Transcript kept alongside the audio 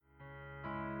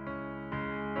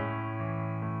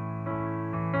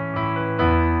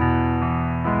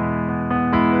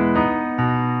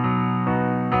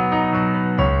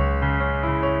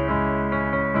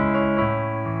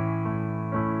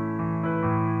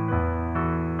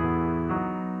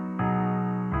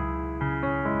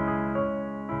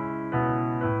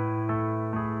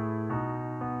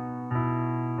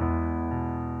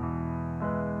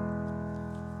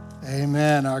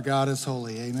our God is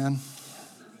holy. Amen.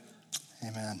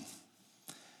 Amen.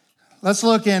 Let's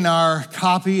look in our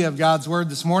copy of God's Word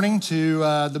this morning to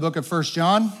the book of 1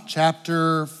 John,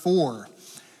 chapter 4.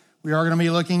 We are going to be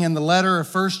looking in the letter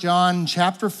of 1 John,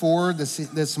 chapter 4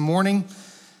 this morning.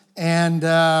 And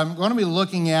I'm going to be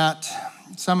looking at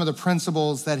some of the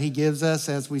principles that he gives us,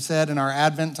 as we said, in our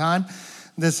Advent time.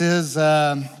 This is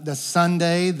the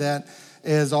Sunday that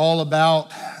is all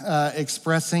about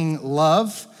expressing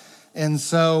love. And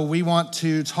so we want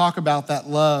to talk about that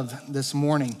love this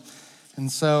morning.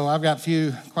 And so I've got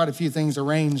quite a few things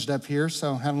arranged up here,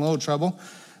 so I'm having a little trouble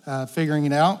figuring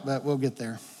it out, but we'll get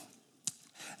there.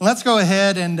 Let's go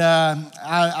ahead, and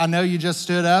I know you just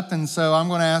stood up, and so I'm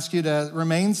going to ask you to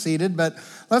remain seated, but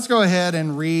let's go ahead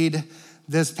and read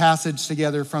this passage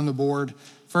together from the board.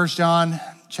 1 John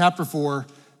chapter 4,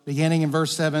 beginning in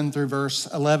verse 7 through verse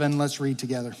 11. Let's read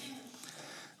together.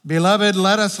 Beloved,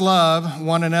 let us love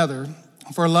one another,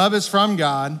 for love is from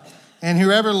God, and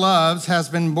whoever loves has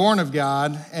been born of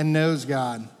God and knows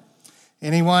God.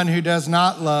 Anyone who does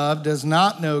not love does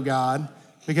not know God,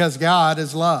 because God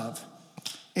is love.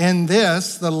 In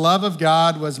this, the love of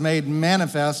God was made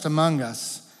manifest among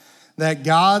us, that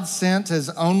God sent his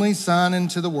only Son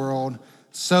into the world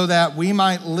so that we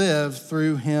might live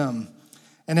through him.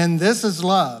 And in this is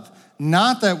love,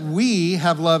 not that we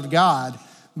have loved God,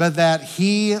 but that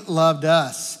he loved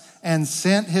us and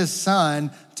sent his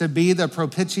Son to be the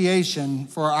propitiation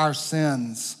for our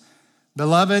sins.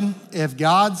 Beloved, if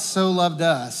God so loved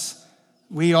us,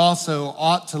 we also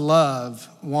ought to love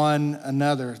one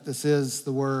another. This is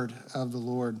the word of the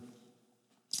Lord.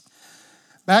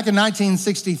 Back in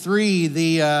 1963,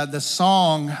 the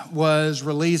song was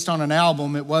released on an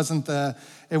album. It wasn't the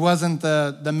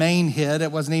main hit.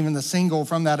 It wasn't even the single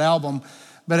from that album,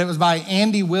 but it was by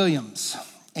Andy Williams.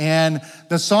 And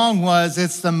the song was,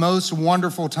 "It's the Most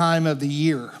Wonderful Time of the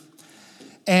Year."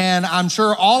 And I'm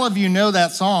sure all of you know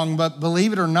that song, but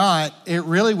believe it or not, it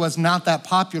really was not that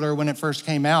popular when it first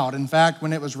came out. In fact,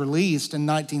 when it was released in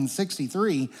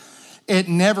 1963, it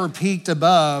never peaked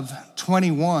above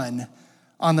 21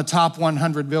 on the top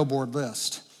 100 Billboard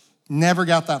list. Never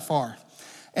got that far.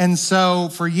 And so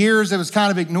for years, it was kind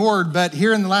of ignored, but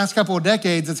here in the last couple of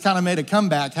decades, it's kind of made a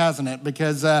comeback, hasn't it?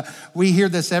 Because we hear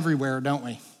this everywhere, don't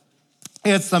we?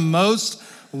 It's the most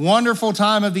wonderful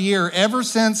time of the year ever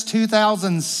since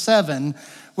 2007,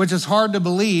 which is hard to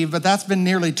believe, but that's been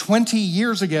nearly 20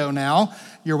 years ago now.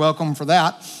 You're welcome for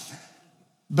that.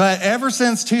 But ever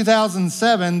since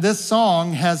 2007, this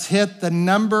song has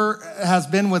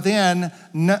been within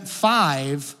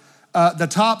the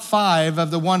top 5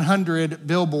 of the 100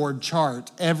 Billboard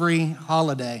chart every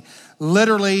holiday.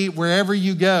 Literally, wherever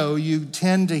you go, you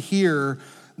tend to hear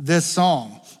this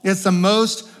song. It's the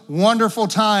most wonderful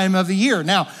time of the year.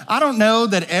 Now, I don't know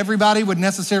that everybody would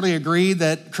necessarily agree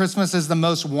that Christmas is the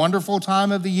most wonderful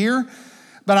time of the year,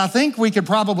 but I think we could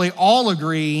probably all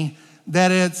agree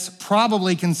that it's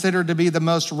probably considered to be the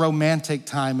most romantic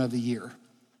time of the year.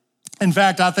 In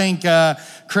fact, I think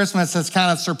Christmas has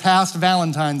kind of surpassed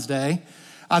Valentine's Day.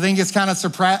 I think it's kind of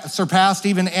surpassed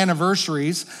even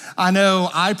anniversaries. I know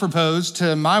I proposed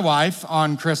to my wife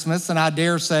on Christmas, and I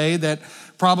dare say that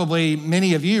probably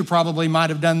many of you probably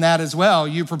might have done that as well.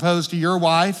 You proposed to your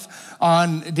wife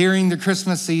during the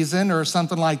Christmas season or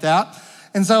something like that.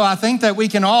 And so I think that we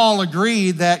can all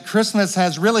agree that Christmas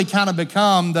has really kind of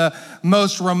become the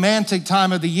most romantic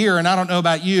time of the year. And I don't know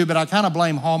about you, but I kind of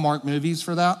blame Hallmark movies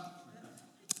for that.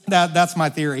 That's my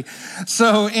theory.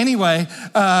 So anyway,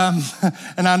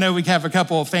 and I know we have a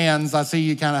couple of fans. I see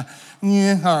you kind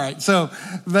of, all right.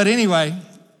 But anyway,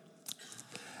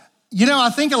 I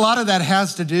think a lot of that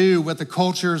has to do with the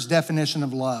culture's definition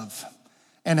of love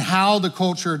and how the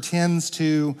culture tends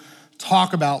to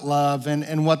talk about love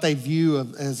and what they view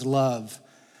as love.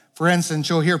 For instance,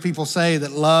 you'll hear people say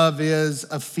that love is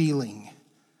a feeling,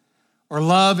 or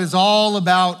love is all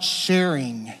about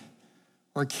sharing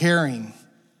or caring.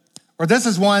 Or this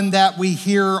is one that we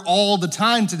hear all the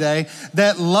time today,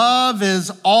 that love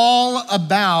is all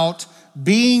about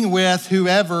being with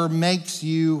whoever makes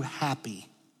you happy.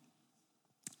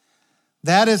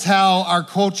 That is how our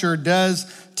culture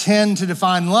does tend to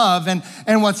define love.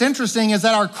 And what's interesting is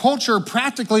that our culture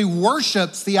practically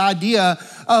worships the idea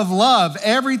of love.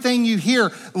 Everything you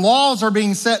hear, laws are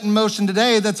being set in motion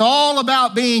today that's all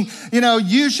about being,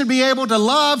 you should be able to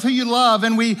love who you love.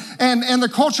 And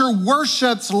the culture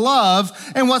worships love.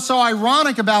 And what's so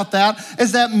ironic about that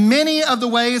is that many of the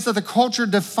ways that the culture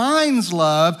defines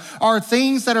love are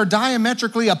things that are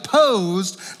diametrically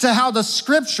opposed to how the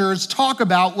scriptures talk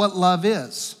about what love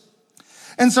is.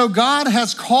 And so God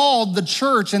has called the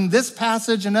church in this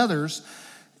passage and others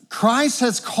Christ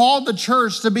has called the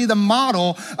church to be the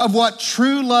model of what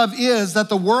true love is, that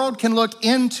the world can look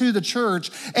into the church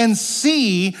and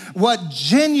see what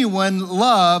genuine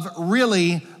love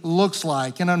really looks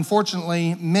like. And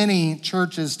unfortunately, many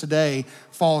churches today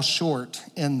fall short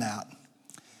in that.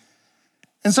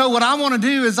 And so what I want to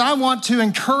do is I want to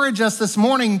encourage us this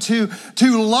morning to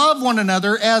love one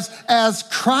another as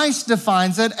Christ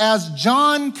defines it, as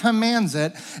John commands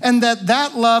it, and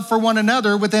that love for one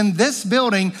another within this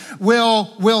building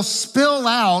will spill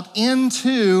out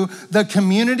into the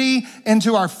community,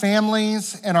 into our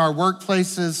families and our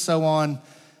workplaces, so on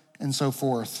and so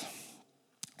forth.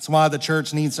 That's why the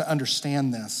church needs to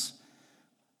understand this.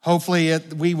 Hopefully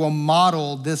we will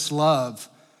model this love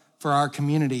for our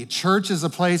community. Church is a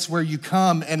place where you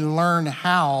come and learn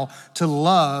how to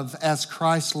love as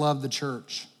Christ loved the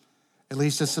church. At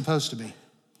least it's supposed to be.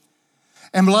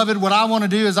 And beloved, what I want to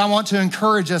do is I want to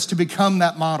encourage us to become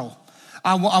that model.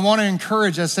 I want to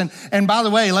encourage us. And by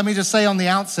the way, let me just say on the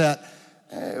outset,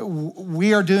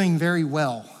 we are doing very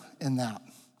well in that.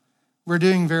 We're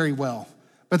doing very well.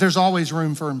 But there's always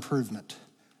room for improvement.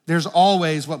 There's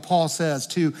always what Paul says,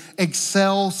 to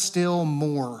excel still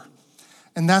more.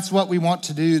 And that's what we want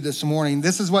to do this morning.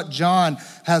 This is what John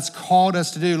has called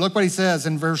us to do. Look what he says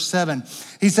in verse 7.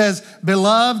 He says,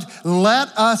 "Beloved, let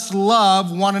us love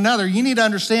one another." You need to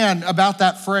understand about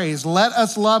that phrase, "let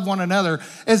us love one another,"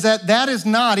 is that is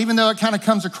not, even though it kind of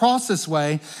comes across this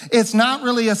way, it's not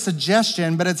really a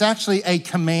suggestion, but it's actually a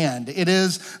command. It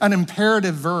is an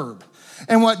imperative verb.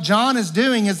 And what John is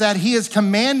doing is that he is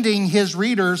commanding his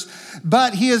readers,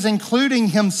 but he is including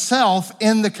himself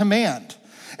in the command.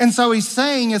 And so he's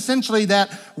saying essentially that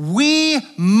we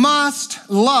must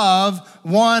love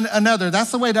one another. That's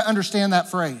the way to understand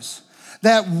that phrase.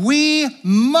 That we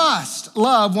must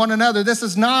love one another. This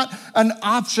is not an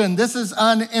option. This is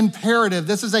an imperative.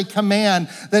 This is a command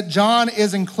that John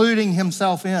is including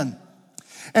himself in.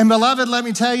 And beloved, let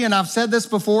me tell you, and I've said this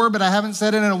before, but I haven't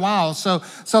said it in a while, so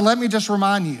let me just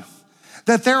remind you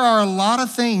that there are a lot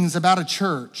of things about a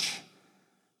church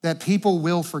that people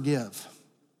will forgive.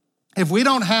 If we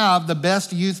don't have the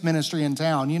best youth ministry in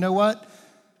town, you know what?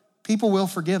 People will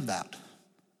forgive that.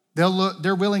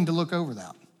 They're willing to look over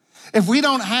that. If we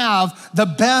don't have the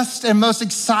best and most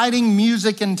exciting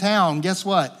music in town, guess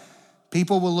what?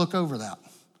 People will look over that.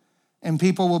 And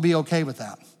people will be okay with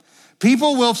that.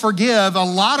 People will forgive a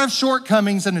lot of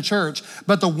shortcomings in the church,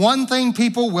 but the one thing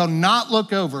people will not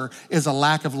look over is a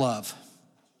lack of love.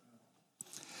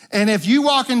 And if you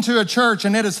walk into a church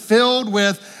and it is filled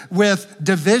with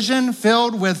division,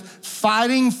 filled with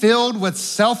fighting, filled with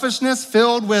selfishness,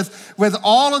 filled with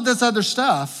all of this other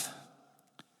stuff,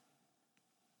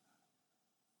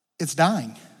 it's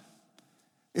dying.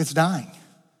 It's dying.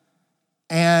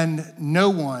 And no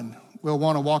one will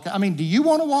want to walk. I mean, do you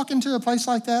want to walk into a place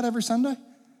like that every Sunday?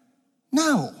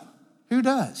 No. Who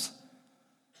does?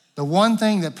 The one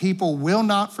thing that people will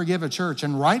not forgive a church,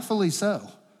 and rightfully so,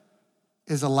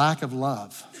 is a lack of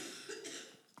love.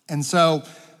 And so,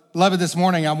 beloved, this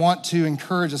morning, I want to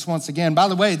encourage us once again. By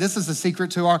the way, this is the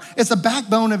secret to it's the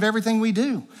backbone of everything we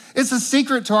do. It's a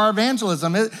secret to our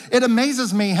evangelism. It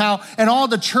amazes me how in all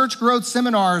the church growth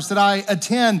seminars that I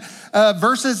attend,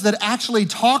 verses that actually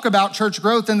talk about church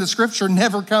growth in the scripture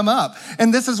never come up.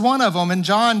 And this is one of them. In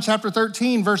John chapter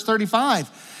 13, verse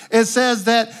 35, it says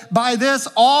that by this,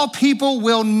 all people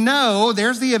will know,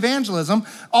 there's the evangelism,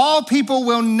 all people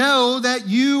will know that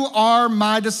you are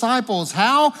my disciples.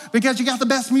 How? Because you got the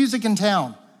best music in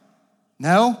town.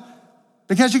 No.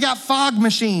 Because you got fog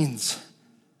machines.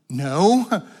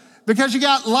 No. Because you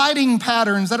got lighting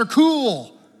patterns that are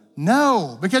cool.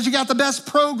 No. Because you got the best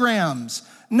programs.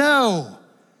 No.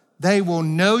 They will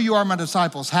know you are my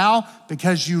disciples. How?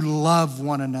 Because you love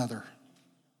one another.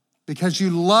 Because you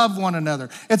love one another.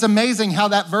 It's amazing how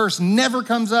that verse never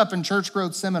comes up in church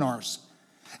growth seminars.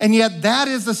 And yet that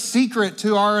is the secret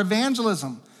to our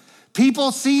evangelism.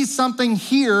 People see something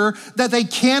here that they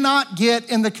cannot get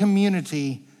in the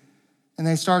community, and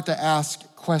they start to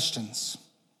ask questions.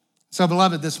 So,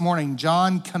 beloved, this morning,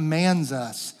 John commands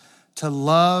us to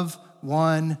love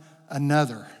one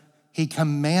another. He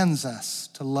commands us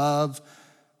to love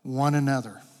one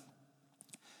another.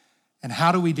 And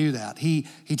how do we do that? He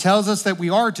tells us that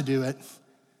we are to do it,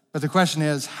 but the question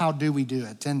is, how do we do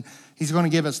it? And he's going to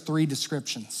give us 3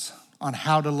 descriptions on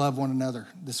how to love one another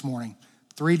this morning.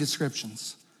 3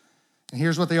 descriptions. And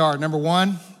here's what they are. Number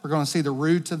 1, we're going to see the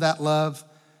root of that love.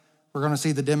 We're going to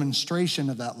see the demonstration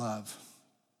of that love.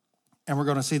 And we're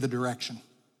going to see the direction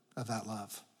of that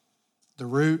love. The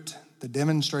root, the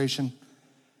demonstration,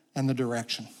 and the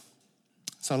direction.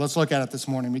 So let's look at it this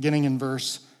morning, beginning in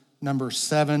verse number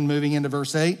 7, moving into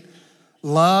verse 8.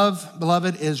 Love,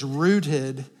 beloved, is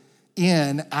rooted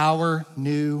in our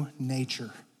new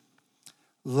nature.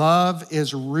 Love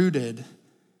is rooted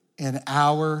in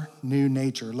our new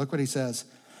nature. Look what he says.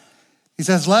 He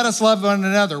says, let us love one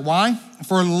another. Why?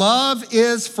 For love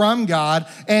is from God,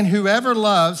 and whoever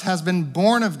loves has been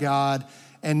born of God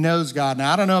and knows God.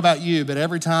 Now, I don't know about you, but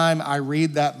every time I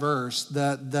read that verse,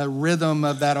 the rhythm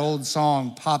of that old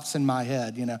song pops in my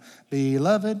head. You know,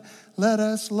 beloved, let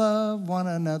us love one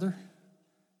another.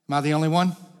 Am I the only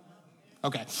one?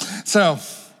 Okay, so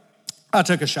I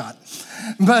took a shot.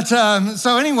 But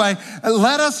so anyway,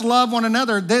 let us love one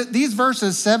another. These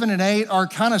verses 7 and 8 are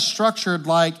kind of structured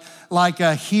like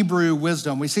a Hebrew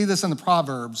wisdom. We see this in the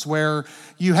Proverbs where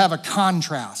you have a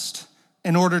contrast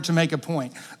in order to make a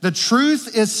point. The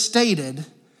truth is stated,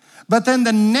 but then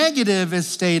the negative is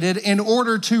stated in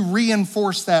order to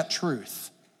reinforce that truth.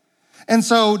 And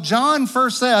so John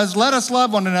first says, let us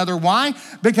love one another. Why?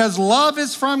 Because love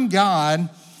is from God.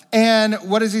 And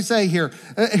what does he say here?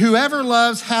 Whoever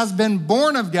loves has been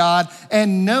born of God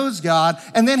and knows God.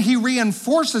 And then he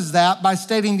reinforces that by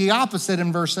stating the opposite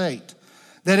in verse 8.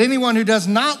 That anyone who does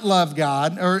not love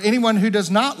God, or anyone who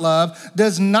does not love,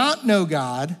 does not know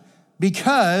God,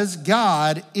 because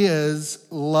God is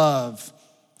love.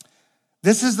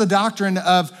 This is the doctrine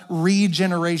of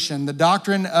regeneration, the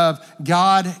doctrine of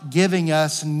God giving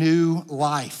us new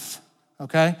life,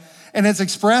 okay? And it's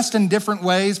expressed in different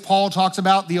ways. Paul talks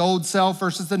about the old self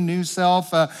versus the new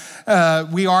self.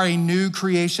 We are a new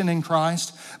creation in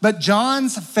Christ. But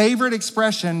John's favorite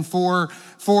expression for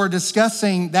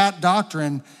discussing that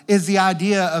doctrine is the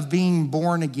idea of being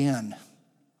born again.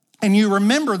 And you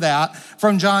remember that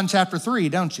from John chapter 3,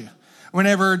 don't you?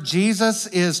 Whenever Jesus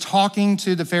is talking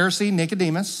to the Pharisee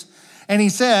Nicodemus, and he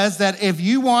says that if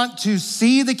you want to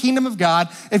see the kingdom of God,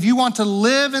 if you want to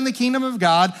live in the kingdom of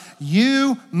God,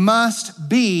 you must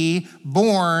be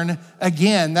born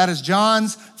again. That is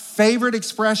John's favorite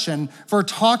expression for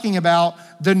talking about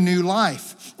the new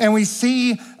life. And we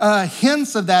see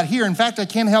hints of that here. In fact, I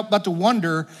can't help but to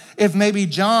wonder if maybe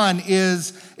John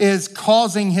is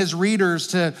causing his readers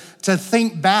to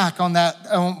think back on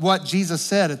what Jesus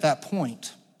said at that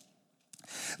point.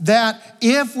 That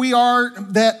if we are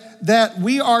that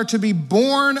we are to be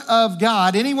born of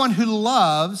God, anyone who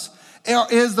loves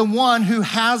is the one who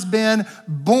has been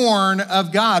born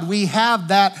of God. We have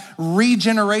that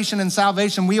regeneration and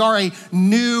salvation. We are a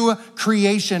new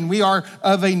creation. We are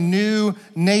of a new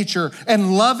nature.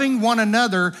 And loving one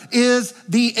another is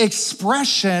the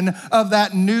expression of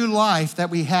that new life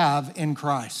that we have in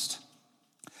Christ.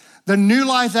 The new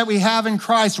life that we have in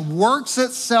Christ works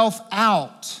itself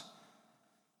out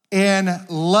in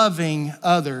loving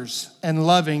others and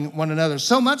loving one another.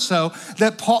 So much so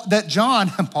that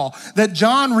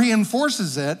John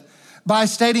reinforces it by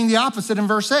stating the opposite in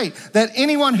verse 8, that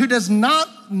anyone who does not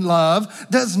love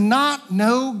does not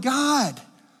know God.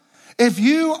 If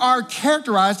your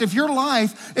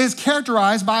life is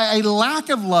characterized by a lack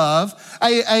of love,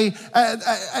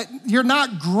 you're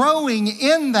not growing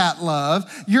in that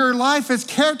love, your life is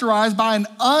characterized by an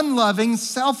unloving,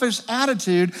 selfish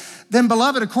attitude, then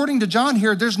beloved, according to John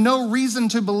here, there's no reason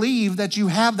to believe that you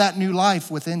have that new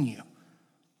life within you.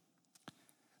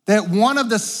 That one of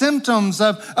the symptoms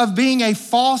of being a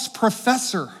false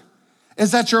professor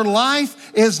is that your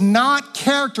life is not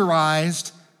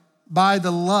characterized by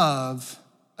the love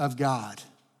of God.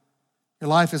 Your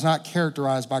life is not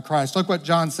characterized by Christ. Look what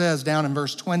John says down in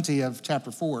verse 20 of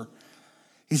chapter 4.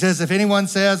 He says, if anyone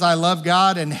says, I love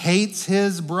God and hates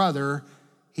his brother,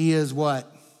 he is what?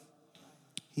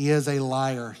 He is a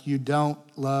liar. You don't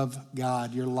love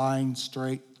God. You're lying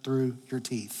straight through your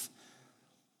teeth.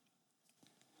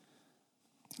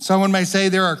 Someone may say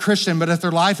they're a Christian, but if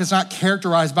their life is not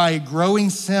characterized by a growing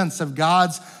sense of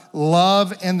God's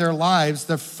love in their lives,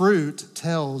 the fruit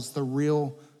tells the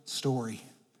real story.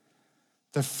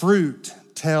 The fruit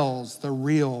tells the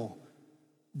real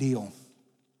deal.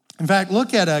 In fact,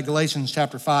 look at Galatians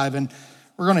chapter 5, and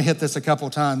we're going to hit this a couple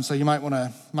of times, so you might want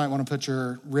to put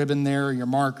your ribbon there, or your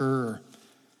marker, or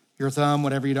your thumb,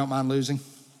 whatever you don't mind losing.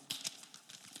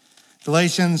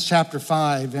 Galatians chapter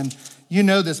 5, and you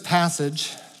know this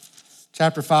passage,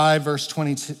 chapter 5, verse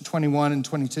 21 and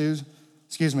 22.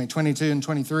 22 and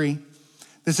 23.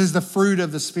 This is the fruit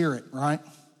of the Spirit, right?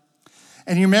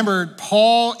 And you remember,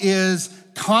 Paul is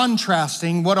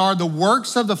contrasting what are the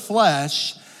works of the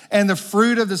flesh and the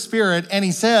fruit of the Spirit. And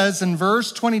he says in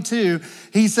verse 22,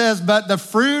 he says, but the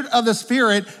fruit of the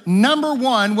Spirit, number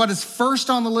one, what is first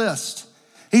on the list?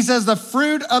 He says the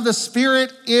fruit of the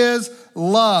Spirit is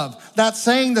love. That's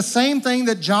saying the same thing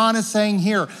that John is saying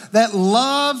here, that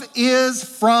love is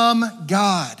from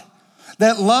God.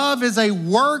 That love is a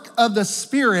work of the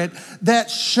Spirit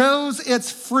that shows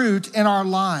its fruit in our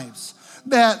lives.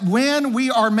 That when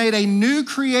we are made a new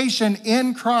creation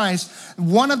in Christ,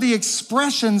 one of the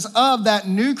expressions of that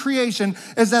new creation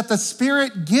is that the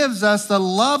Spirit gives us the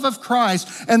love of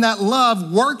Christ, and that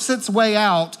love works its way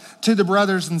out to the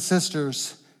brothers and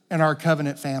sisters in our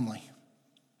covenant family.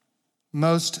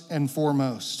 Most and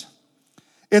foremost.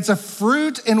 It's a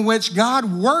fruit in which God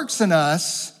works in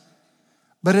us,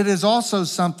 but it is also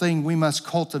something we must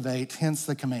cultivate, hence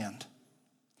the command.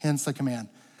 Hence the command.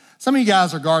 Some of you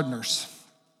guys are gardeners,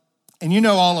 and you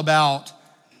know all about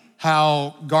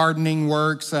how gardening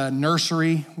works,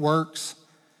 nursery works,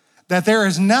 that there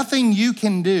is nothing you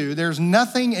can do, there's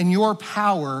nothing in your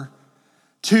power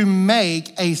to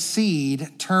make a seed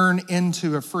turn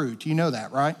into a fruit. You know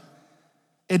that, right?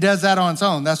 It does that on its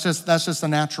own. That's just the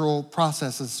natural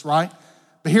processes, right?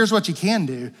 But here's what you can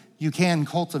do. You can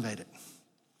cultivate it.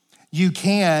 You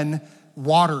can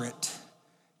water it.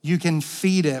 You can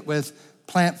feed it with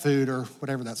plant food or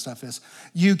whatever that stuff is.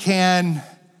 You can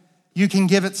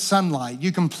give it sunlight.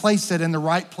 You can place it in the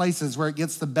right places where it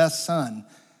gets the best sun.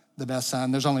 The best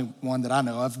sun, there's only one that I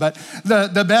know of, but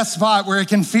the best spot where it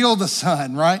can feel the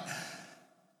sun, right?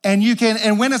 And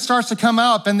when it starts to come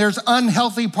up and there's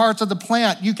unhealthy parts of the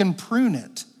plant, you can prune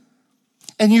it.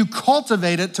 And you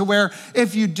cultivate it to where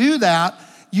if you do that,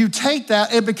 you take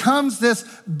that, it becomes this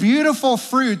beautiful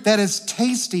fruit that is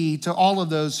tasty to all of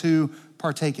those who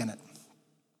partake in it.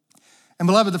 And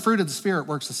beloved, the fruit of the Spirit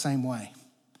works the same way.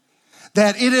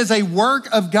 That it is a work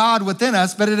of God within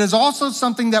us, but it is also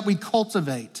something that we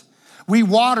cultivate. We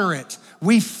water it,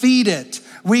 we feed it.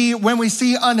 When we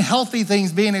see unhealthy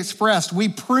things being expressed, we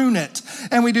prune it.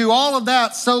 And we do all of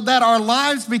that so that our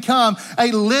lives become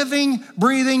a living,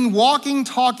 breathing, walking,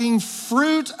 talking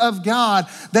fruit of God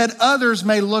that others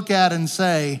may look at and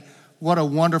say, what a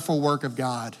wonderful work of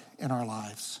God in our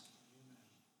lives.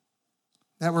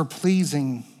 That we're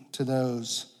pleasing to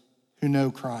those who know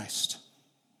Christ.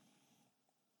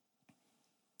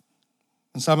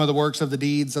 And some of the works of the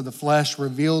deeds of the flesh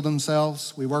reveal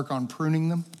themselves. We work on pruning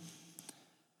them.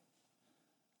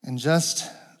 And just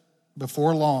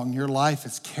before long, your life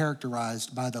is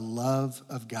characterized by the love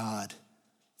of God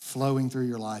flowing through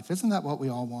your life. Isn't that what we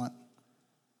all want?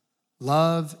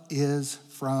 Love is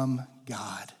from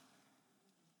God.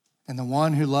 And the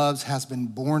one who loves has been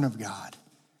born of God,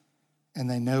 and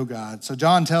they know God. So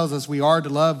John tells us we are to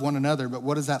love one another, but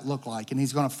what does that look like? And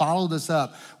he's going to follow this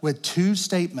up with two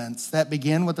statements that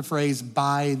begin with the phrase,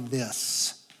 by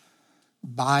this.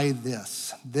 By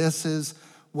this. This is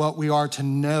what we are to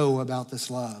know about this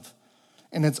love.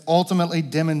 And it's ultimately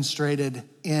demonstrated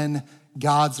in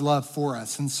God's love for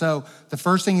us. And so the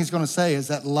first thing he's going to say is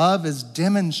that love is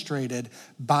demonstrated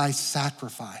by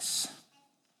sacrifice.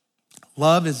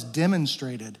 Love is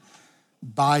demonstrated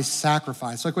by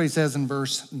sacrifice. Look what he says in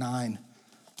verse 9.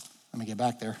 Let me get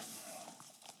back there.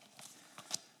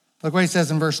 Look what he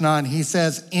says in verse 9. He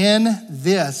says, in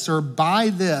this, or by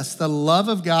this, the love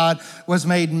of God was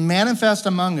made manifest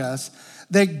among us,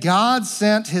 that God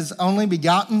sent his only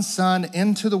begotten Son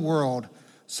into the world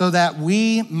so that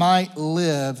we might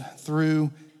live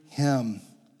through him.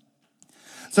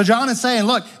 So John is saying,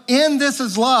 look, in this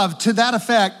is love, to that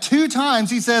effect. 2 times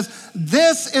he says,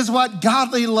 this is what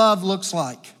godly love looks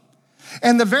like.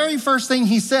 And the very first thing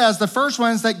he says, the first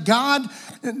one is that God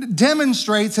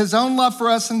demonstrates his own love for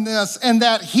us in this, and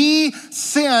that he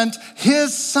sent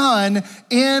his Son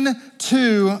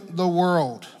into the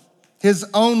world. His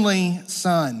only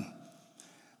Son.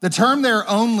 The term there,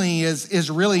 only,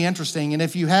 is really interesting. And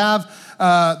if you have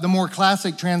the more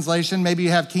classic translation, maybe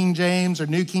you have King James or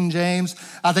New King James.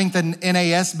 I think the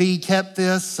NASB kept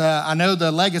this. I know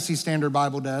the Legacy Standard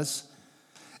Bible does.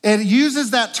 It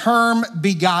uses that term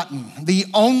begotten, the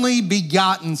only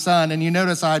begotten Son. And you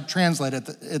notice I translated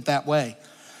it that way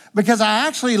because I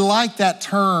actually like that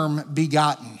term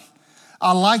begotten.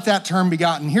 I like that term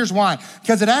begotten. Here's why.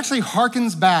 Because it actually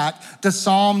harkens back to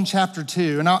Psalm chapter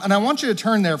 2. And I want you to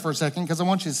turn there for a second because I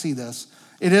want you to see this.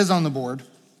 It is on the board,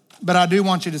 but I do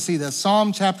want you to see this.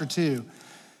 Psalm chapter 2.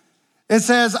 It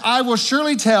says, I will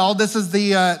surely tell, this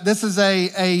is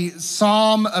a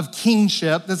psalm of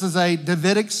kingship. This is a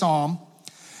Davidic psalm.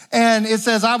 And it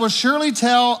says, I will surely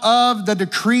tell of the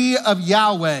decree of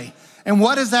Yahweh. And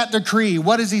what is that decree?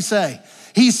 What does he say?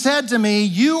 He said to me,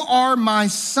 you are my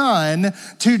son.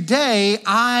 Today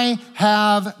I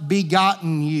have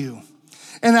begotten you.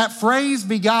 And that phrase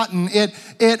begotten, it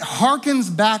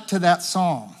harkens back to that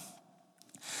psalm.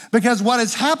 Because what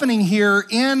is happening here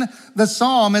in the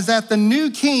psalm is that the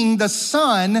new king, the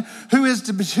son who is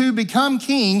to become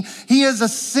king, he is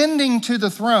ascending to the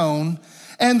throne.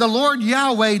 And the Lord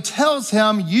Yahweh tells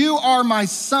him, you are my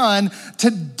son.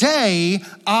 Today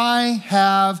I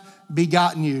have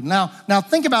begotten you. Now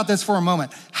think about this for a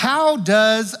moment. How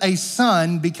does a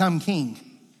son become king?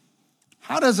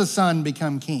 How does a son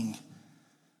become king?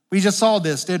 We just saw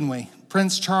this, didn't we?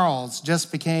 Prince Charles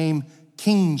just became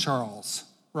King Charles,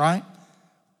 right?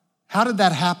 How did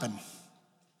that happen?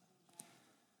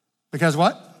 Because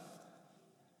what?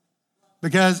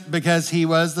 Because he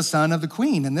was the son of the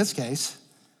queen in this case.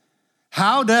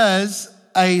 How does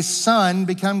a son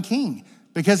become king?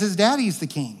 Because his daddy's the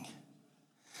king.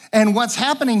 And what's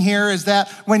happening here is that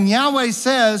when Yahweh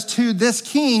says to this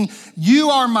king, you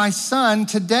are my son,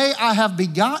 today I have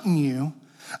begotten you,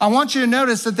 I want you to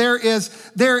notice that there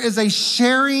is a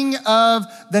sharing of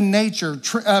the nature.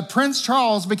 Prince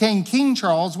Charles became King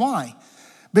Charles. Why?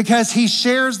 Because he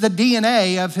shares the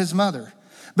DNA of his mother.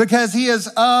 Because he is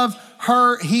of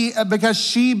her, because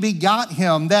she begot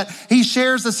him, that he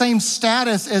shares the same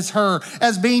status as her,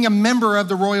 as being a member of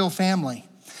the royal family.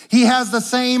 He has the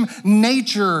same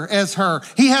nature as her.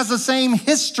 He has the same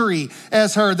history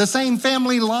as her, the same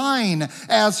family line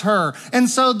as her. And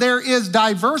so there is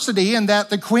diversity in that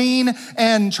the Queen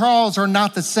and Charles are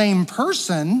not the same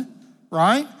person,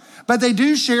 right? But they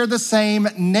do share the same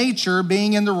nature,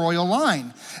 being in the royal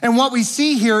line. And what we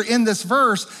see here in this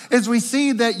verse is we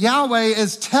see that Yahweh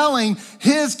is telling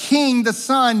his king, the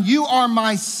son, you are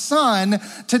my son.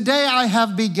 Today I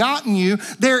have begotten you.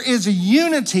 There is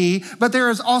unity, but there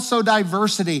is also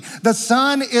diversity. The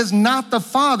son is not the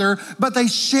father, but they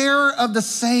share of the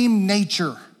same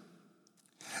nature.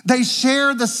 They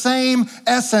share the same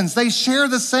essence. They share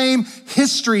the same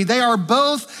history. They are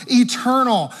both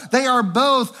eternal. They are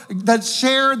both that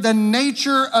share the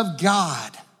nature of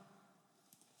God.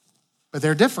 But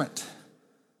they're different.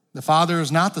 The Father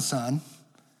is not the Son,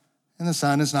 and the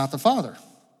Son is not the Father.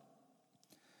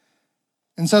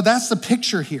 And so that's the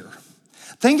picture here.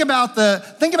 Think about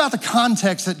the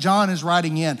context that John is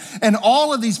writing in, and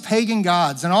all of these pagan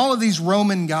gods and all of these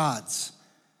Roman gods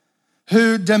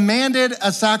who demanded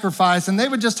a sacrifice, and they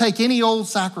would just take any old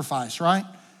sacrifice, right?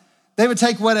 They would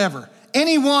take whatever.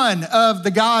 Any one of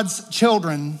the God's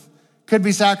children could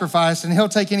be sacrificed, and he'll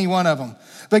take any one of them.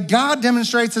 But God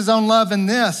demonstrates his own love in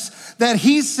this, that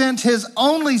he sent his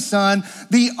only son,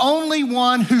 the only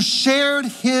one who shared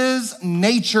his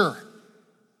nature,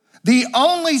 the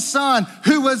only son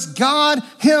who was God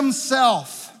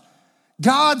himself.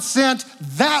 God sent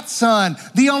that son,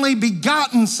 the only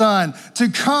begotten son, to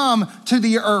come to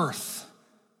the earth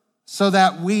so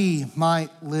that we might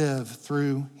live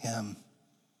through him.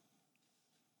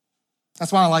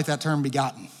 That's why I like that term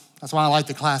begotten. That's why I like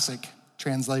the classic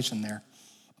translation there.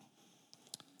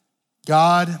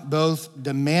 God both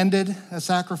demanded a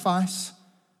sacrifice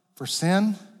for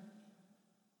sin,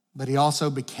 but he also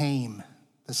became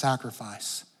the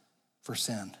sacrifice for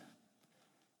sin.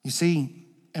 You see,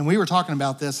 and we were talking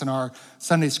about this in our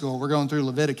Sunday school. We're going through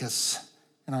Leviticus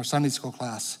in our Sunday school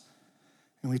class.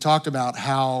 And we talked about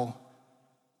how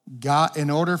God, in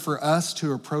order for us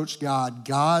to approach God,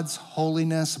 God's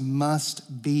holiness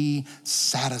must be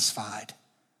satisfied.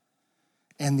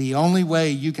 And the only way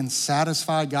you can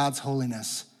satisfy God's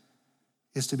holiness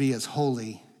is to be as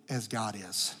holy as God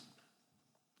is.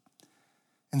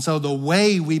 And so the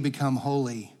way we become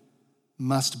holy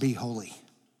must be holy.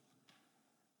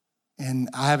 And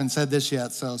I haven't said this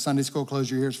yet, so Sunday school,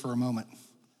 close your ears for a moment.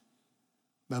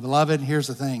 But beloved, here's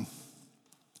the thing.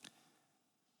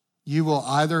 You will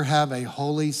either have a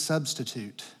holy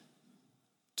substitute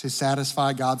to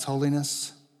satisfy God's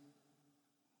holiness.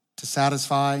 To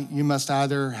satisfy, you must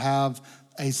either have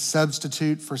a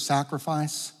substitute for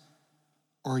sacrifice,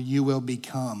 or you will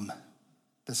become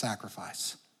the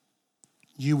sacrifice.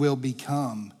 You will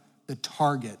become the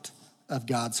target of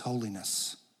God's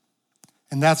holiness.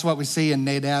 And that's what we see in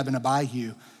Nadab and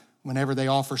Abihu whenever they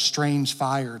offer strange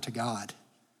fire to God.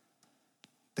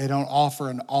 They don't offer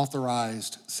an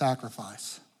authorized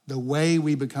sacrifice. The way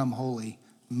we become holy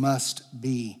must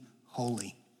be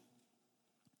holy.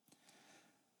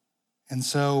 And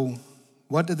so,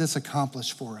 what did this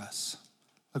accomplish for us?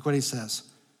 Look what he says.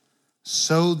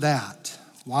 So that,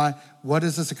 why? What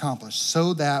does this accomplish?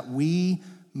 So that we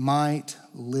might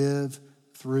live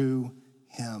through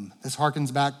him. This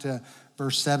harkens back to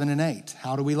verse 7 and 8.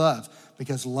 How do we love?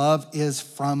 Because love is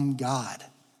from God.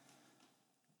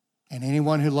 And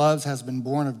anyone who loves has been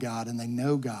born of God, and they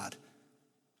know God.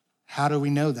 How do we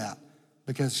know that?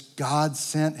 Because God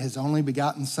sent his only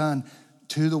begotten son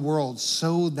to the world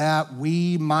so that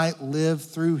we might live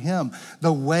through him.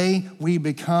 The way we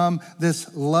become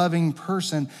this loving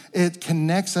person, it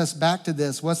connects us back to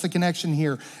this. What's the connection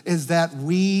here? Is that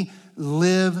we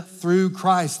live through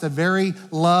Christ. The very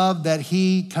love that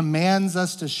he commands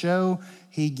us to show,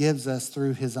 he gives us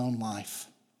through his own life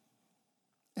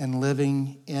and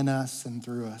living in us and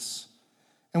through us.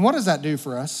 And what does that do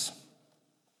for us?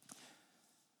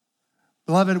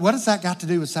 Beloved, what has that got to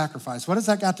do with sacrifice? What has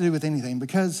that got to do with anything?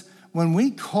 Because when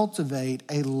we cultivate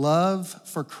a love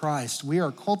for Christ, we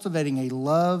are cultivating a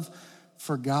love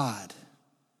for God.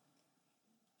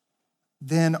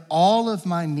 Then all of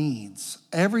my needs,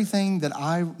 everything that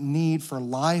I need for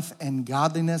life and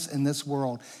godliness in this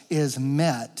world is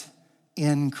met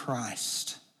in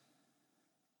Christ.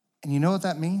 And you know what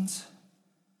that means?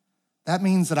 That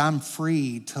means that I'm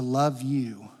free to love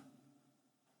you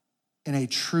in a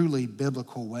truly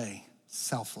biblical way,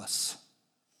 selfless.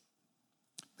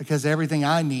 Because everything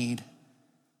I need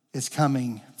is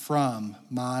coming from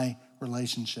my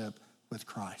relationship with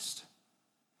Christ.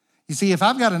 You see, if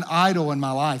I've got an idol in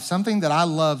my life, something that I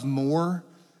love more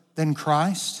than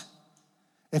Christ,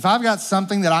 if I've got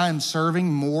something that I am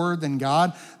serving more than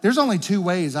God, there's only two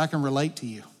ways I can relate to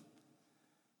you.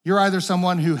 You're either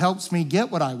someone who helps me get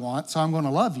what I want, so I'm going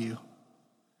to love you,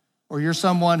 or you're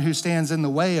someone who stands in the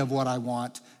way of what I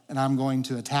want, and I'm going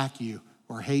to attack you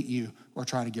or hate you or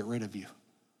try to get rid of you.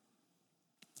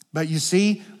 But you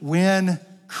see, when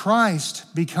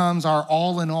Christ becomes our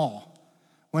all in all,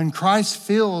 when Christ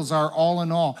fills our all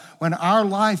in all, when our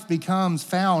life becomes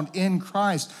found in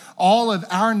Christ, all of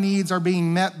our needs are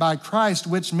being met by Christ,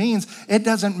 which means it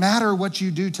doesn't matter what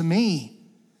you do to me,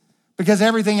 because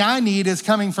everything I need is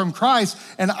coming from Christ,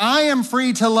 and I am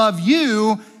free to love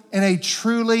you in a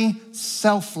truly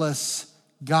selfless,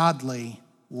 godly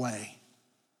way.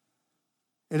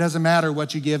 It doesn't matter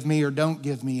what you give me or don't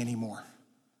give me anymore.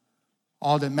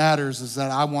 All that matters is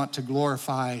that I want to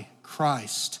glorify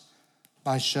Christ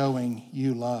by showing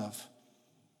you love.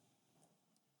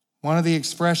 One of the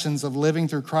expressions of living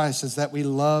through Christ is that we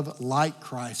love like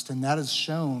Christ, and that is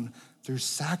shown through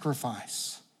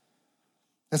sacrifice.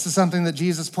 This is something that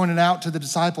Jesus pointed out to the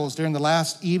disciples during the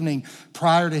last evening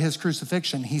prior to his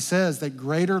crucifixion. He says that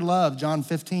greater love, John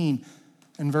 15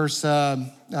 and verse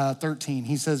 13,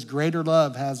 he says, greater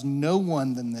love has no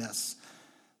one than this,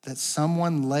 that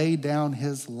someone lay down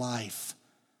his life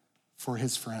for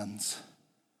his friends.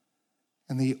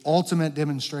 And the ultimate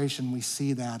demonstration we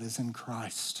see that is in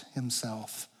Christ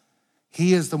himself.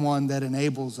 He is the one that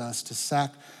enables us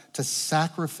to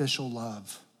sacrificial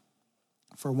love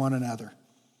for one another.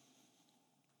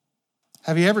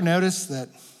 Have you ever noticed that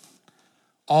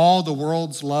all the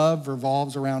world's love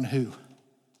revolves around who?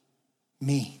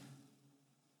 Me.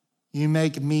 You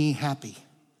make me happy.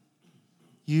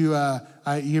 You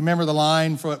remember the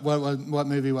line for what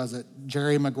movie was it?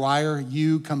 Jerry Maguire,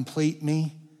 you complete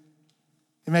me.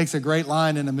 It makes a great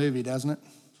line in a movie, doesn't it?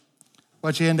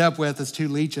 What you end up with is two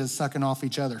leeches sucking off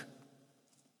each other.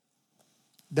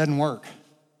 Doesn't work.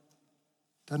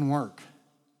 Doesn't work.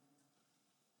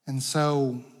 And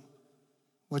so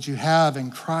what you have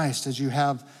in Christ is you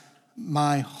have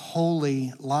my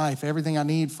holy life, everything I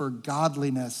need for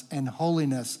godliness and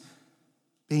holiness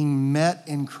being met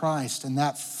in Christ, and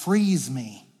that frees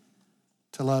me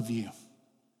to love you.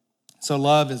 So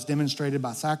love is demonstrated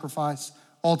by sacrifice,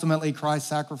 ultimately Christ's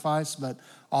sacrifice, but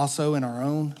also in our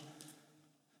own.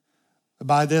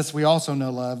 By this, we also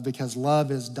know love because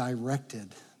love is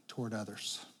directed toward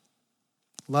others.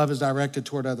 Love is directed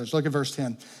toward others. Look at verse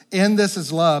 10. In this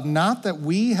is love, not that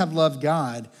we have loved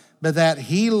God, but that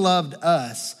he loved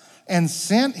us and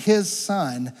sent his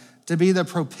son to be the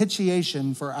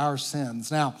propitiation for our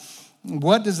sins. Now,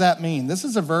 what does that mean? This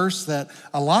is a verse that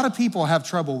a lot of people have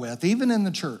trouble with, even in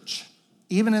the church.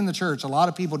 Even in the church, a lot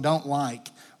of people don't like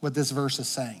what this verse is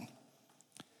saying.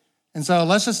 And so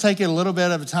let's just take it a little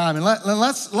bit of a time and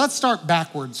let's start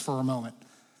backwards for a moment.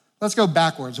 Let's go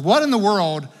backwards. What in the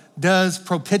world does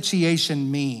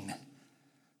propitiation mean?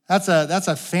 That's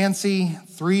a fancy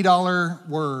 $3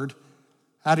 word.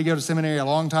 I had to go to seminary a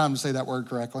long time to say that word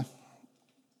correctly.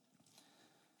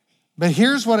 But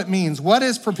here's what it means. What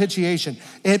is propitiation?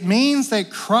 It means that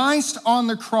Christ on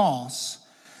the cross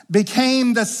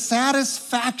became the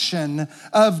satisfaction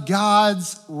of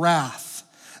God's wrath.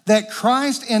 That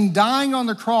Christ, in dying on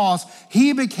the cross,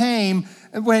 he became,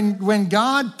 when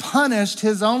God punished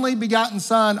his only begotten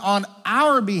son on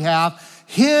our behalf,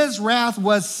 his wrath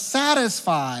was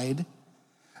satisfied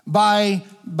by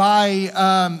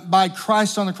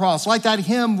Christ on the cross. Like that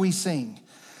hymn we sing,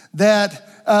 that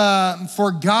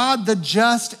for God the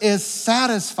just is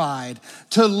satisfied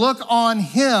to look on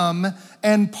him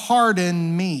and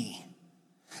pardon me.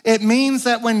 It means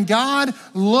that when God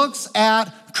looks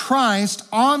at Christ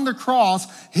on the cross,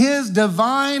 his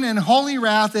divine and holy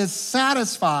wrath is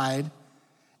satisfied.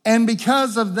 And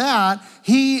because of that,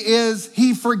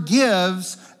 he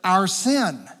forgives our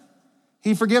sin.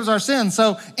 He forgives our sin.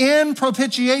 So in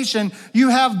propitiation, you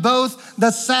have both the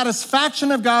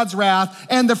satisfaction of God's wrath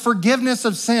and the forgiveness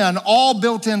of sin all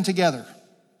built in together.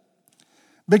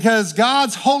 Because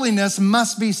God's holiness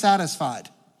must be satisfied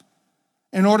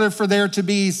in order for there to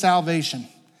be salvation.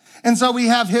 And so we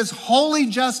have his holy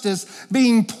justice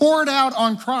being poured out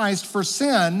on Christ for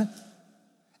sin,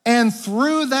 and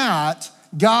through that,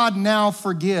 God now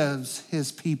forgives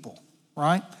his people,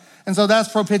 right? And so that's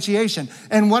propitiation.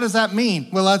 And what does that mean?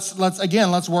 Well,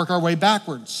 let's work our way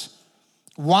backwards.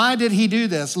 Why did he do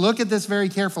this? Look at this very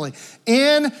carefully.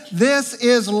 In this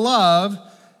is love,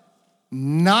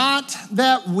 not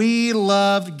that we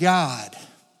loved God,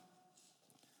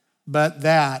 but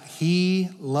that he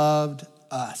loved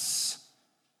us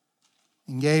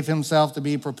and gave himself to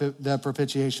be the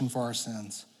propitiation for our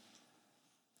sins.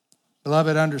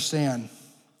 Beloved, understand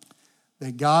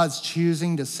that God's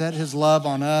choosing to set his love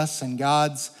on us and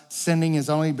God's sending his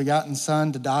only begotten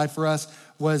son to die for us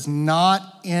was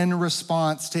not in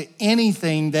response to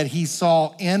anything that he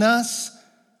saw in us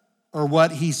or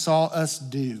what he saw us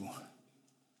do.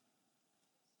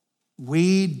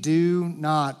 We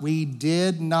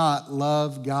did not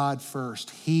love God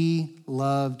first. He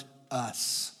loved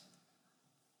us.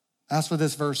 That's what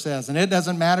this verse says. And it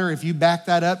doesn't matter if you back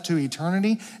that up to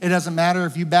eternity. It doesn't matter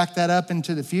if you back that up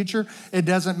into the future. It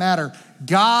doesn't matter.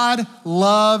 God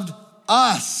loved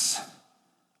us.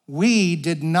 We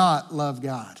did not love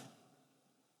God.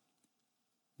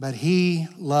 But he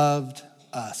loved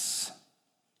us.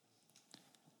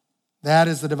 That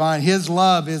is the divine. His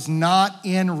love is not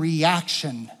in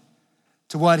reaction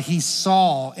to what he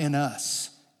saw in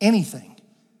us, anything.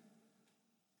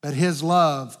 But his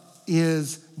love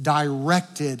is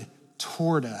directed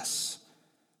toward us.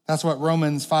 That's what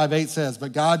Romans 5:8 says.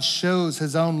 But God shows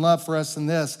his own love for us in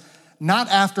this, not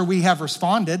after we have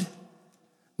responded,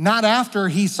 not after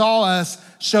he saw us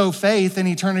show faith in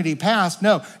eternity past.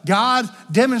 No, God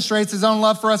demonstrates his own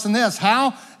love for us in this.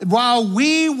 How? While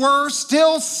we were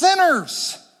still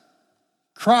sinners,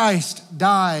 Christ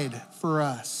died for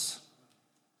us.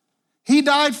 He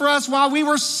died for us while we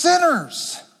were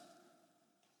sinners.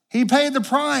 He paid the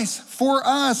price for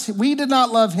us. We did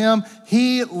not love him.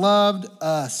 He loved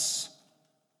us.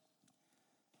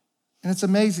 And it's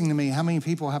amazing to me how many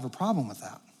people have a problem with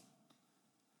that.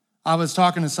 I was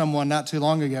talking to someone not too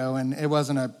long ago, and it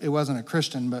wasn't a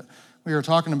Christian, but we were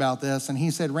talking about this, and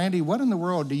he said, Randy, what in the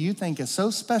world do you think is so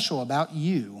special about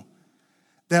you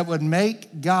that would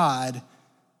make God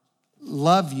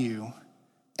love you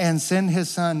and send his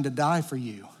son to die for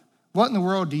you? What in the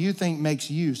world do you think makes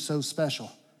you so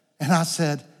special? And I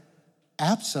said,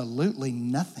 absolutely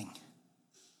nothing.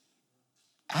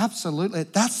 Absolutely.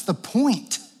 That's the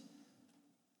point.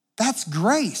 That's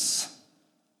grace.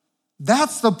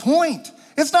 That's the point.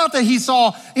 It's not that he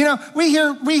saw, we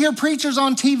hear preachers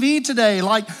on TV today,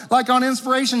 like on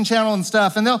Inspiration Channel and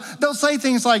stuff, and they'll say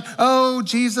things like, oh,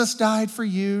 Jesus died for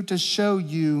you to show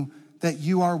you that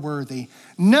you are worthy.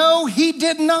 No, he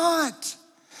did not.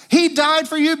 He died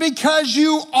for you because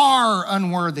you are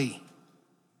unworthy.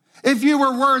 If you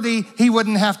were worthy, he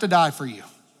wouldn't have to die for you.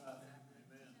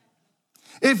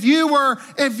 If you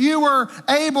were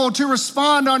able to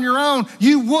respond on your own,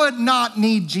 you would not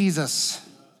need Jesus.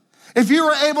 If you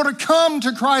were able to come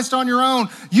to Christ on your own,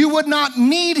 you would not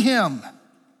need him.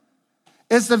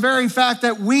 It's the very fact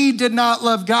that we did not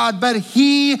love God, but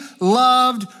he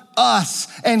loved us,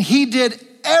 and he did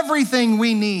everything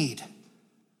we need.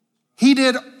 He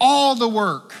did all the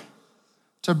work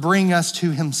to bring us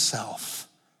to himself.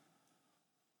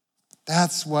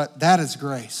 That is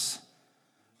grace.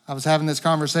 I was having this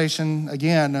conversation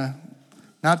again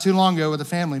not too long ago with a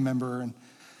family member, and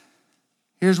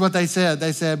here's what they said.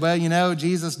 They said, well,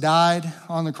 Jesus died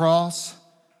on the cross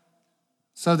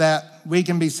so that we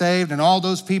can be saved, and all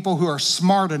those people who are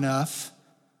smart enough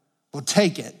will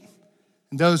take it.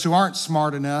 And those who aren't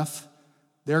smart enough,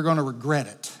 they're going to regret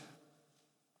it.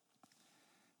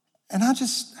 And I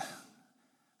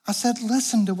said,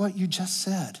 listen to what you just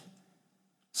said.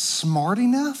 Smart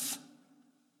enough?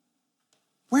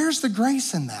 Where's the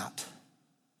grace in that?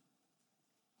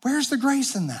 Where's the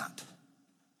grace in that?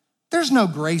 There's no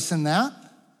grace in that.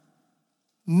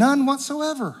 None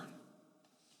whatsoever.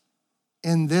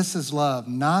 And this is love,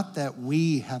 not that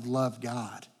we have loved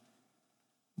God,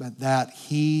 but that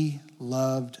he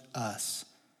loved us.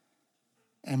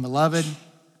 And beloved,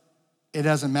 It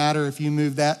doesn't matter if you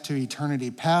move that to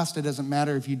eternity past. It doesn't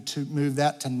matter if you move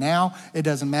that to now. It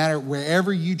doesn't matter.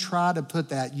 Wherever you try to put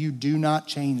that, you do not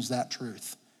change that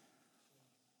truth.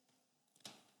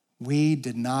 We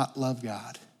did not love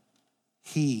God.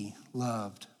 He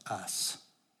loved us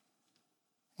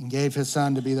and gave his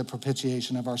son to be the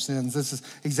propitiation of our sins. This is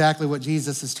exactly what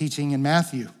Jesus is teaching in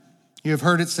Matthew. You have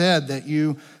heard it said that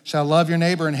you shall love your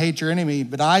neighbor and hate your enemy.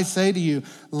 But I say to you,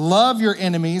 love your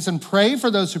enemies and pray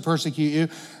for those who persecute you.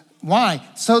 Why?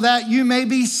 So that you may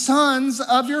be sons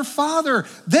of your Father.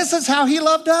 This is how he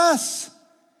loved us.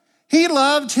 He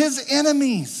loved his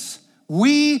enemies.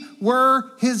 We were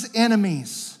his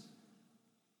enemies.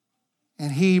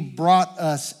 And he brought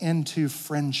us into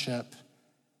friendship.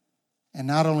 And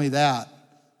not only that,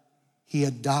 he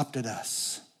adopted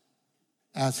us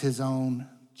as his own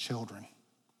children.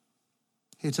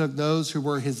 He took those who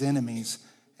were his enemies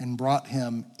and brought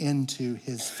him into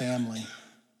his family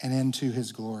and into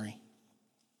his glory.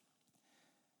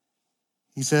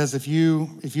 He says, if you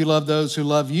love those who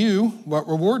love you, what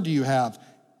reward do you have?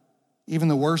 Even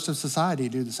the worst of society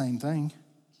do the same thing.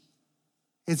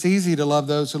 It's easy to love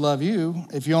those who love you.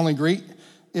 If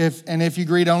you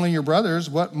greet only your brothers,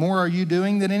 what more are you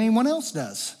doing than anyone else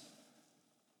does?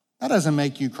 That doesn't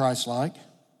make you Christ-like.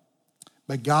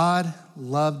 But God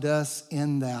loved us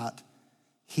in that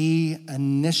he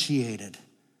initiated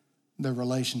the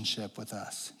relationship with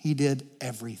us. He did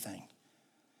everything.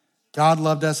 God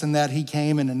loved us in that he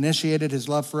came and initiated his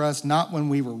love for us, not when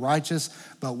we were righteous,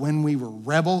 but when we were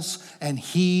rebels, and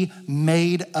he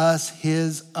made us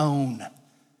his own.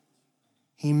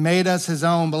 He made us his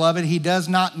own, beloved. He does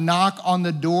not knock on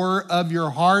the door of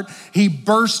your heart. He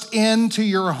bursts into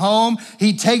your home.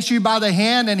 He takes you by the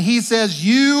hand and he says,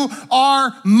 you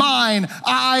are mine.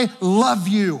 I love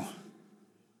you.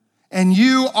 And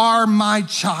you are my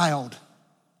child.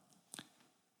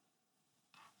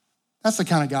 That's the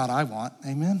kind of God I want.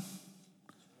 Amen.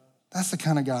 That's the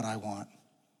kind of God I want.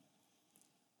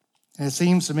 And it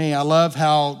seems to me, I love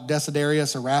how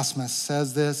Desiderius Erasmus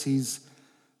says this. He's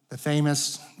the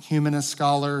famous humanist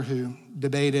scholar who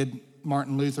debated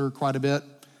Martin Luther quite a bit.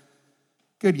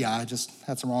 Good guy, just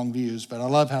had some wrong views, but I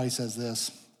love how he says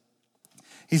this.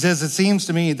 He says, it seems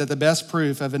to me that the best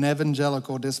proof of an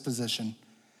evangelical disposition,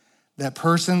 that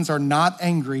persons are not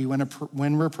angry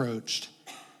when reproached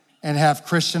and have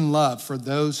Christian love for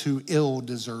those who ill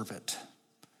deserve it.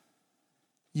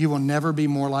 You will never be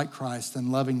more like Christ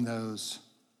than loving those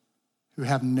who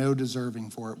have no deserving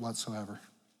for it whatsoever.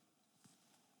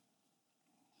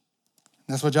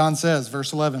 That's what John says,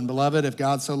 verse 11, beloved, if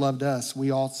God so loved us,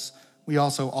 we also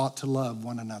ought to love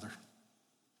one another.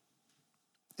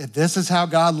 If this is how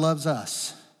God loves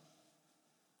us,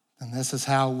 then this is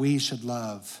how we should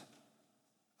love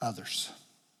others.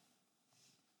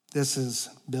 This is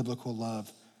biblical love.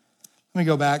 Let me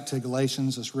go back to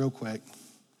Galatians just real quick.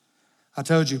 I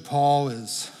told you Paul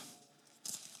is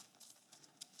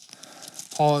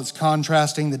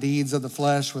contrasting the deeds of the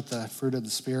flesh with the fruit of the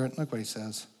Spirit. Look what he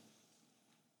says.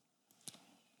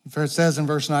 It says in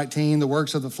verse 19, the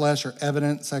works of the flesh are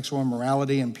evident: sexual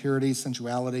immorality, impurity,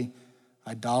 sensuality,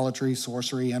 idolatry,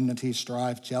 sorcery, enmity,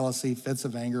 strife, jealousy, fits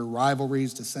of anger,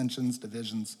 rivalries, dissensions,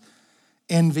 divisions,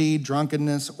 envy,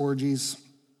 drunkenness, orgies,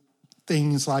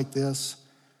 things like this.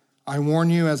 I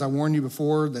warn you, as I warned you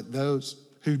before, that those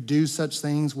who do such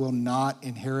things will not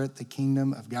inherit the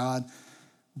kingdom of God.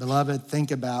 Beloved,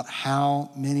 think about how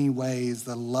many ways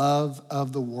the love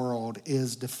of the world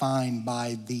is defined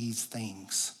by these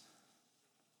things.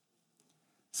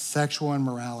 Sexual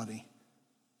immorality,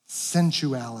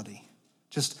 sensuality,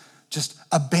 just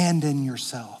abandon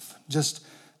yourself. Just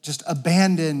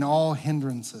abandon all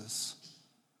hindrances.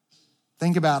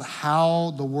 Think about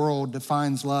how the world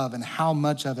defines love and how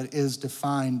much of it is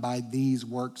defined by these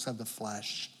works of the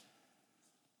flesh.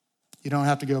 You don't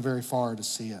have to go very far to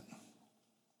see it.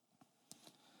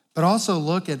 But also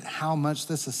look at how much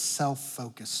this is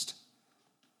self-focused.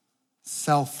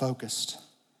 Self-focused.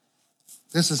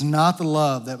 This is not the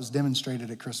love that was demonstrated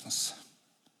at Christmas.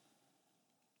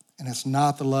 And it's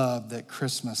not the love that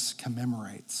Christmas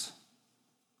commemorates.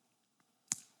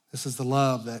 This is the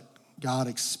love that God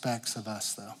expects of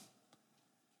us, though.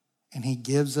 And he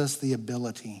gives us the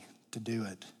ability to do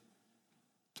it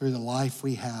through the life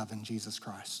we have in Jesus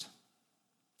Christ.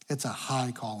 It's a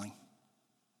high calling.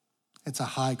 It's a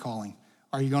high calling.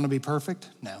 Are you going to be perfect?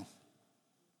 No.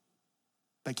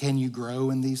 But can you grow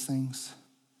in these things?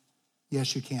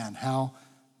 Yes, you can. How?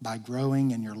 By growing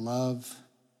in your love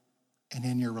and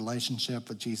in your relationship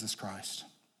with Jesus Christ.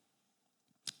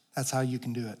 That's how you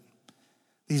can do it.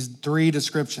 These three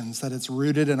descriptions, that it's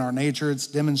rooted in our nature, it's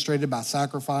demonstrated by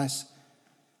sacrifice,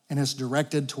 and it's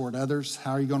directed toward others.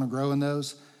 How are you going to grow in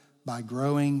those? By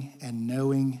growing and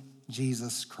knowing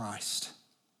Jesus Christ.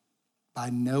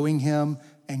 By knowing him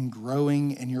and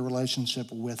growing in your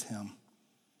relationship with him.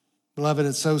 Beloved,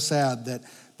 it's so sad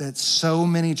that so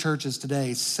many churches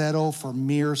today settle for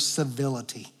mere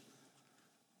civility.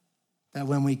 That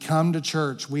when we come to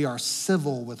church, we are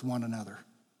civil with one another.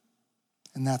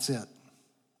 And that's it.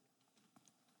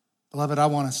 Beloved, I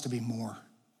want us to be more.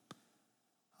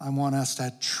 I want us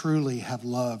to truly have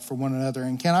love for one another.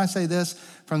 And can I say this?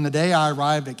 From the day I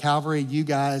arrived at Calvary, you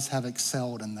guys have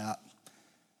excelled in that.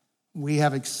 We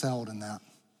have excelled in that.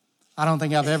 I don't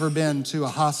think I've ever been to a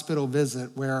hospital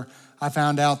visit where I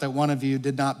found out that one of you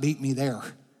did not beat me there.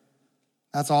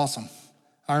 That's awesome.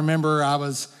 I remember I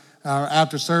was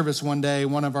after service one day,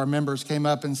 one of our members came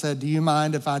up and said, "Do you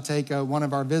mind if I take one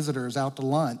of our visitors out to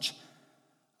lunch?"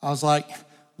 I was like,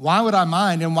 "Why would I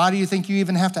mind? And why do you think you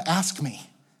even have to ask me?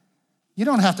 You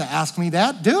don't have to ask me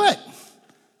that. Do it.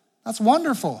 That's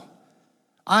wonderful."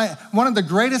 One of the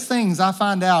greatest things I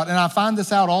find out, and I find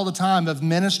this out all the time, of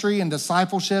ministry and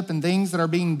discipleship and things that are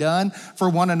being done for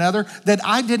one another that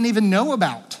I didn't even know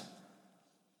about.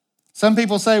 Some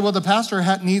people say, well, the pastor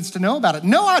needs to know about it.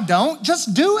 No, I don't.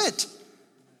 Just do it.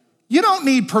 You don't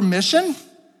need permission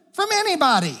from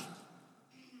anybody,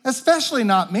 especially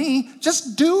not me.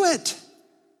 Just do it.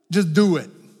 Just do it.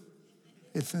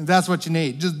 If that's what you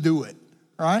need, just do it,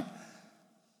 right?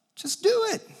 Just do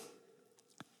it.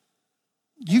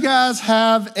 You guys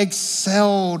have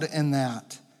excelled in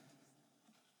that.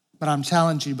 But I'm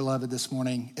challenging you, beloved, this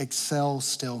morning, excel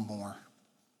still more.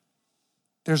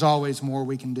 There's always more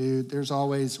we can do. There's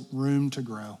always room to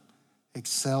grow.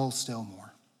 Excel still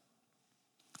more.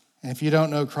 And if you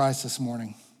don't know Christ this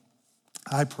morning,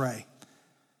 I pray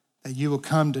that you will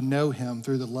come to know him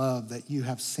through the love that you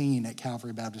have seen at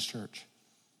Calvary Baptist Church.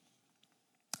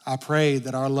 I pray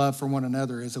that our love for one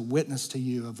another is a witness to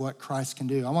you of what Christ can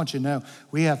do. I want you to know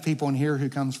we have people in here who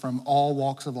comes from all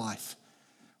walks of life.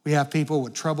 We have people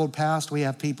with troubled past. We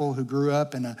have people who grew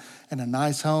up in a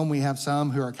nice home. We have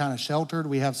some who are kind of sheltered.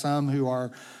 We have some who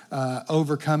are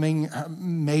overcoming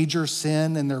major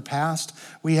sin in their past.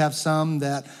 We have some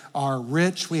that are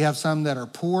rich. We have some that are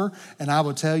poor. And I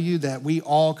will tell you that we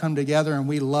all come together and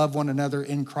we love one another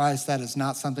in Christ. That is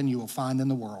not something you will find in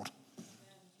the world.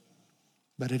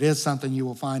 But it is something you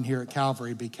will find here at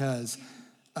Calvary because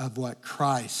of what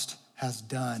Christ has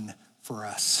done for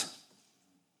us.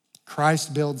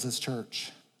 Christ builds his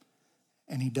church,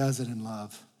 and he does it in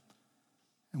love.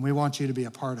 And we want you to be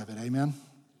a part of it, amen?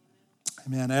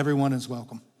 Amen. Everyone is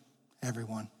welcome,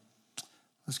 everyone.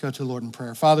 Let's go to the Lord in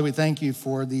prayer. Father, we thank you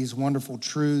for these wonderful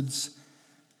truths.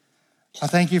 I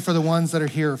thank you for the ones that are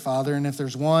here, Father, and if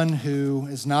there's one who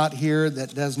is not here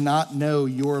that does not know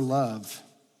your love,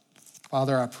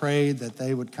 Father, I pray that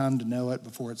they would come to know it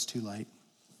before it's too late.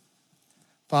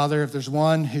 Father, if there's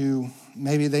one who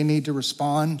maybe they need to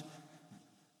respond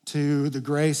to the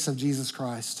grace of Jesus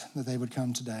Christ, that they would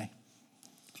come today.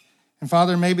 And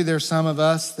Father, maybe there's some of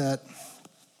us that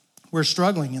we're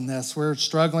struggling in this. We're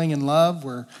struggling in love.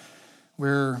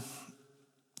 We're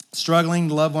struggling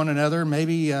to love one another.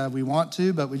 Maybe we want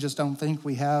to, but we just don't think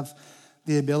we have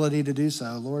the ability to do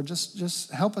so. Lord,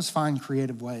 just help us find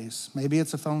creative ways. Maybe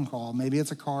it's a phone call. Maybe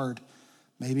it's a card.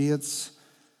 Maybe it's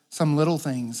some little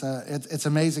things. It's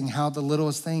amazing how the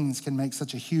littlest things can make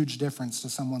such a huge difference to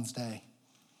someone's day.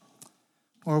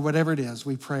 Or whatever it is,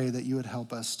 we pray that you would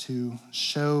help us to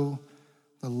show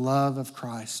the love of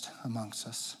Christ amongst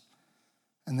us.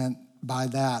 And then by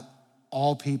that,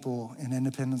 all people in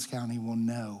Independence County will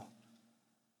know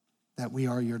that we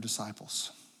are your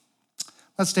disciples.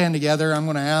 Let's stand together. I'm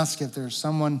going to ask if there's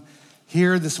someone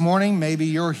here this morning. Maybe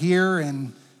you're here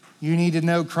and you need to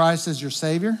know Christ as your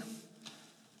Savior.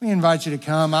 We invite you to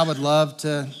come. I would love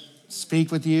to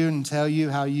speak with you and tell you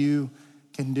how you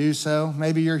can do so.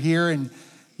 Maybe you're here and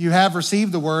you have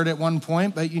received the word at one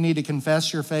point, but you need to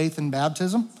confess your faith in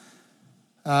baptism.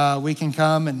 We can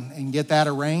come and get that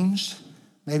arranged.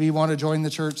 Maybe you want to join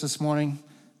the church this morning.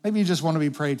 Maybe you just want to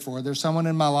be prayed for. There's someone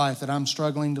in my life that I'm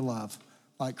struggling to love,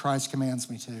 like Christ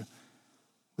commands me to.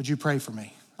 Would you pray for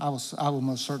me? I will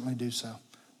most certainly do so.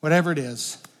 Whatever it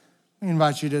is, we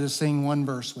invite you to just sing one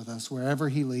verse with us. Wherever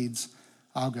he leads,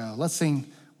 I'll go. Let's sing,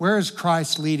 where is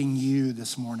Christ leading you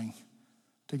this morning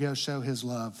to go show his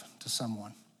love to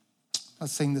someone?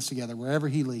 Let's sing this together. Wherever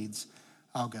he leads,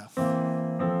 I'll go.